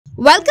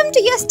Welcome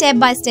to your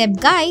step-by-step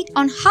guide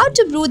on how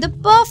to brew the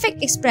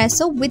perfect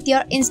espresso with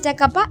your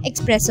InstaCuppa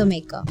Espresso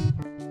Maker.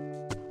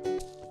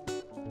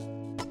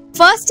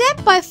 First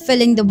step, by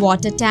filling the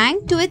water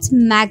tank to its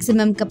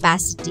maximum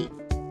capacity.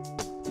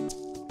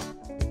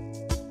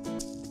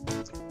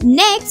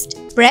 Next,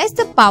 press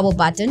the power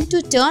button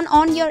to turn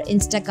on your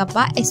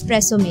InstaCuppa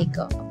Espresso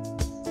Maker.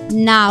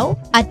 Now,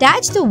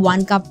 attach the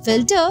 1 cup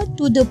filter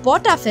to the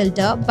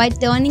Porta-Filter by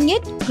turning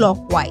it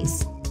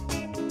clockwise.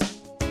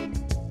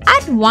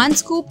 Add 1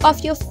 scoop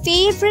of your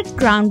favorite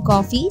ground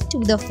coffee to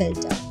the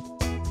filter.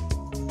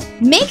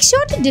 Make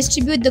sure to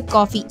distribute the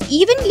coffee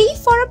evenly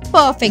for a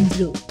perfect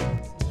brew.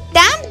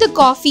 Tamp the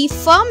coffee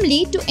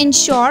firmly to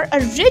ensure a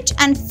rich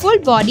and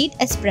full-bodied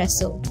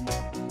espresso.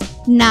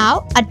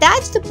 Now,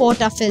 attach the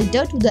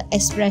Porta-Filter to the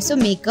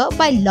espresso maker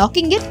by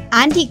locking it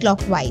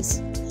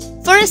anti-clockwise.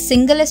 For a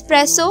single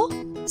espresso,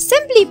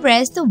 simply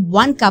press the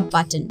 1 cup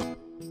button.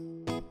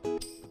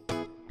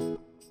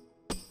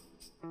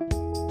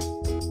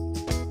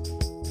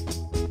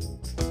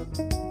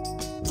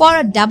 For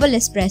a double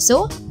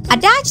espresso,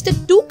 attach the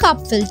 2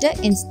 cup filter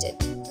instead.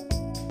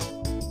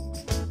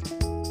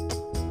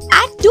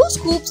 Add 2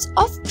 scoops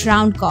of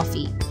ground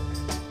coffee.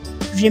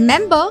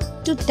 Remember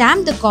to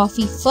tamp the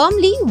coffee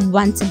firmly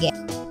once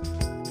again.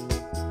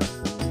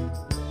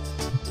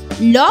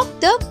 Lock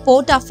the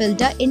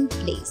Porta-Filter in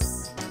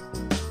place.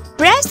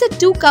 Press the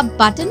 2 cup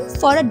button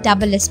for a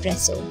double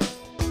espresso.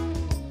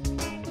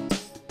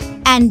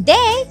 And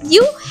there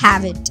you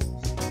have it.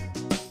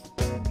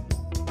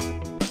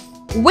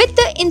 With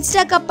the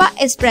InstaCuppa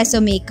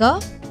Espresso Maker,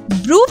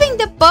 brewing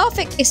the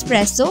perfect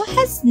espresso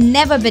has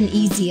never been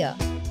easier.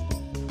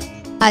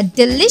 A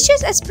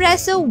delicious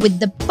espresso with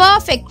the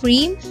perfect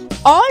cream,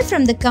 all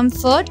from the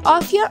comfort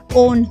of your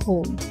own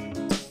home.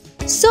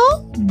 So,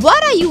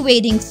 what are you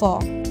waiting for?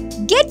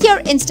 Get your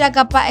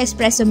InstaCuppa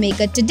Espresso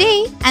Maker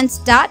today and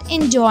start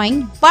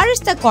enjoying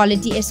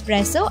barista-quality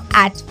espresso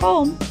at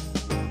home.